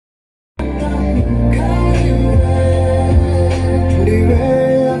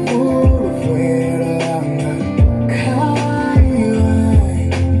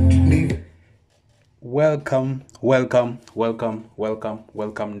welcome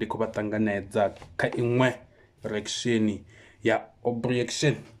ndiko batanganedza kha imwe reaction ya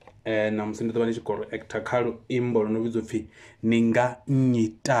obreaction na musindi tovani chikoro actor khalo imbo no bizopfi ninga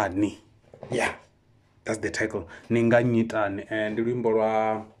nyitani. Yeah, that's the title, ninga nyitani. And luimbo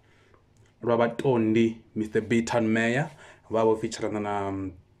lwa Batondy Mr. Btown mayor vavo feature na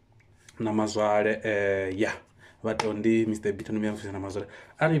mazwale. Yeah, Batondy Mr. Btown mayor feature na mazwale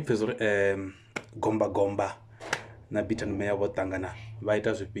ari pfezore gomba na Btown mayor votangana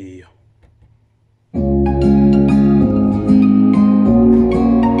vaita zwifhio.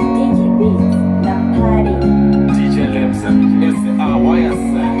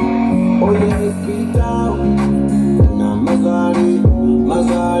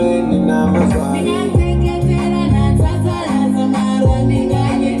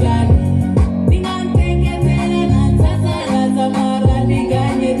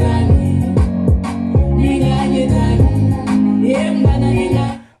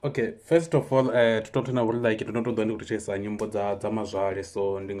 Okay, first of all, tutotona uri like tinotodwani kutichesa nyimbo dza mazwale,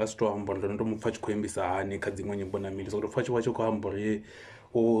 so ndingasitoamba ndonomupfa chikoimbisa hani kha dziṅwe nyimbo na mili, so kutopfa chiwacho kuhambori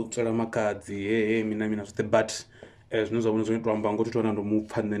o tswela makadzi mina zwoṱhe, but zwine zwa vhona zwone toamba ngo titona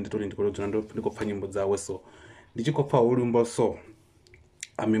ndomupfa nne nditori ndikolodzona ndikopfa nyimbo dzawe, so ndichikopfa ho luimbo, so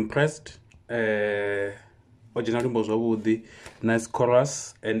I'm impressed. Original luimbo zwavhuḓi, nice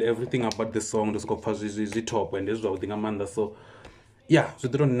chorus and everything about the song ndisikopfa zwi top and zwavhuḓi nga maanḓa. So yeah, so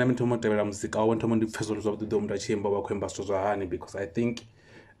don't name to motevela muzika wawe nthoma ndi pfesa zwavhuḓi ḓo mndu atshi imba vha khou imba zwithu zwa hani, because I think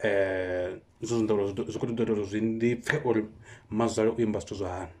zwo khou ṱoḓa uri zwi ndi pfe uri mazwale u imba zwithu zwa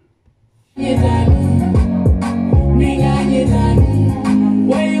hani.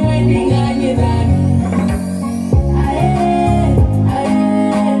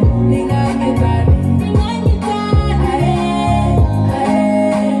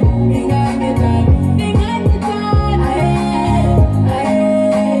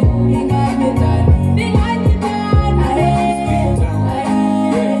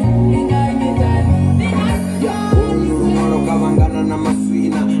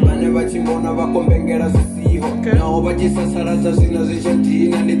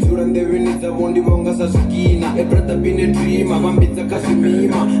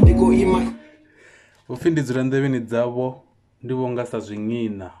 Ufindidzira ndeveni dzavo ndivonga sa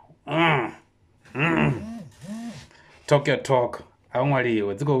zwiṅina. Talk your talk.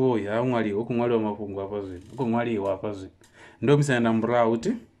 Aṅwaliwe dziko vhuya aṅwaliwe ku ṅwaliwa mafhungo afha zwino ku ṅwaliwa afha zwino ndo misana na murahu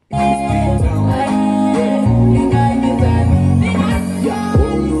ti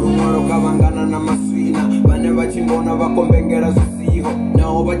kavangana na maswina vane vachimbona vakombengera zvisiho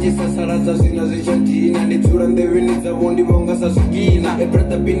nawo vachisasaradza zvina zvichandina nditsura ndeveni dzavo ndivonga sazvikina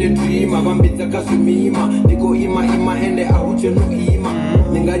ebrother been a dreamer vambidza kazvimima ndiko ima ende auchenoima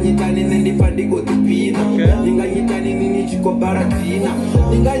ndinganyitani nendipa ndigodzipina ndinganyitani nini chikobaradhina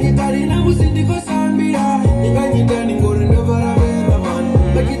ndinganyitani namusi ndikosambira ndinganyitani ngori ndovaravera mani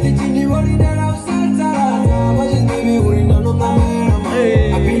vakiti chindivoridera usatsarata vazvindivi uri nanokamera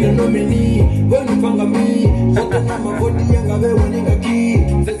mani apinda nomini venupanga mi zvatokama voti yanga vewaninga ki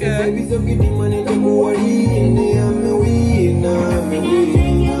zezezeviso kidima nitakuwaini amewina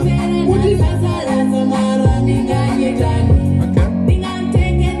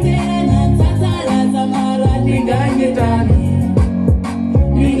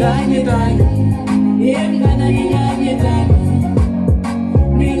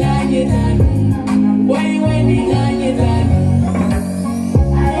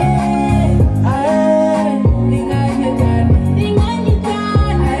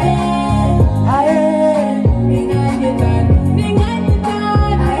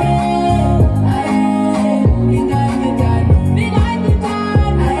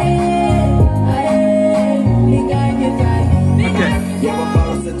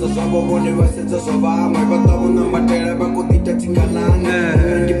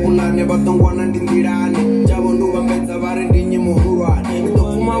ndipulane vatongwana ndindirane chavo nduvambedza vari ndinyi muhurwane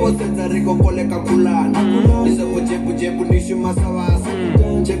ndopfuma vosedza rikokoleka kulana ndisakojepujepu ndishumasavasa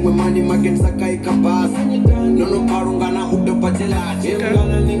chekwe mani market sakaika basa nonoparungana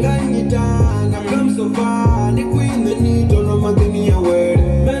utopachelachengana ndinganyitana kamsofa ndikuine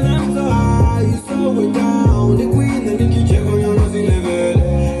nitonomadhiniawere menamsohai sowedown ndikuine ndikichekonyonozinevele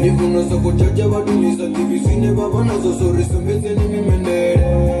ndikunosokojaja vadunisa tivisine vavanazosorisomvetseni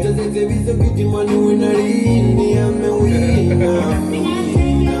mimendere tezedzeviso kitimani winarini amewina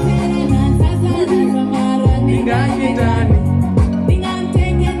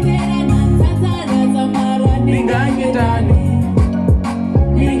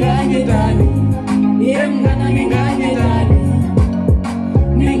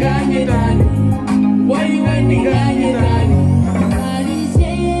Why you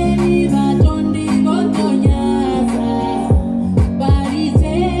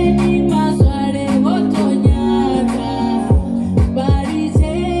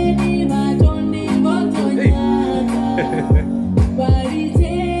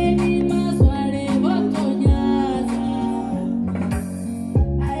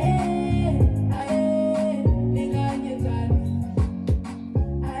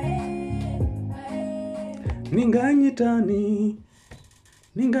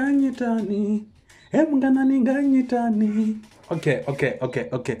nyitani mngana ninga nyitani. Okay,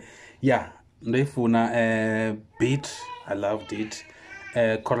 yeah, ndoifuna beat, I loved it.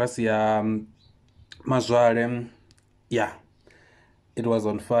 Chorus ya mazwale, yeah, it was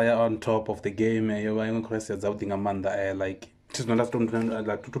on fire, on top of the game. Yo chorus ya zautinga manda, like but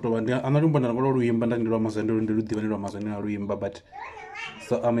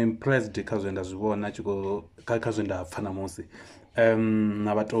so I'm impressed kazwenda zvivona chiko kazwenda fana musi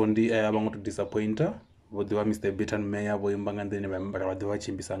na Batondy vango to disappointer vodiwa Mr. Btown Mayor voimba nga then vambara vadi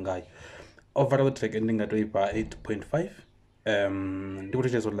vachimbisa ngayo. Overall track ending ngatoipa 8.5. Ndikuti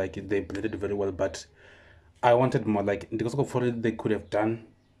cheso like they blended very well, but I wanted more. Like ndikosoko for they could have done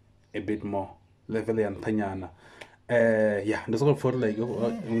a bit more level ya ntanyana. Yeah, ndosoko for like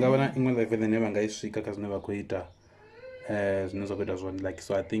ngavana imwe level neva ngaisvika kazvinova kuita like,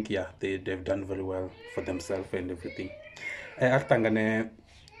 so I think yeah, they've done very well for themselves and everything. Atangane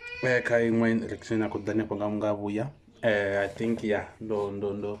kaimwe election akudhania kwanga mungavuya. I think yeah,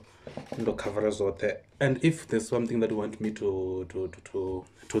 ndo cover zote. And if there's something that you want me to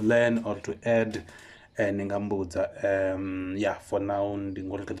learn or to add, ningambudza. Yeah, for now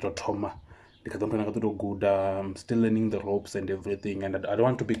ndingoreka Toma. Good. I'm still learning the ropes and everything, and I don't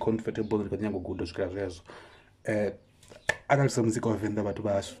want to be comfortable because I'm good. I don't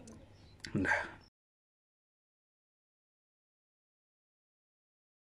know,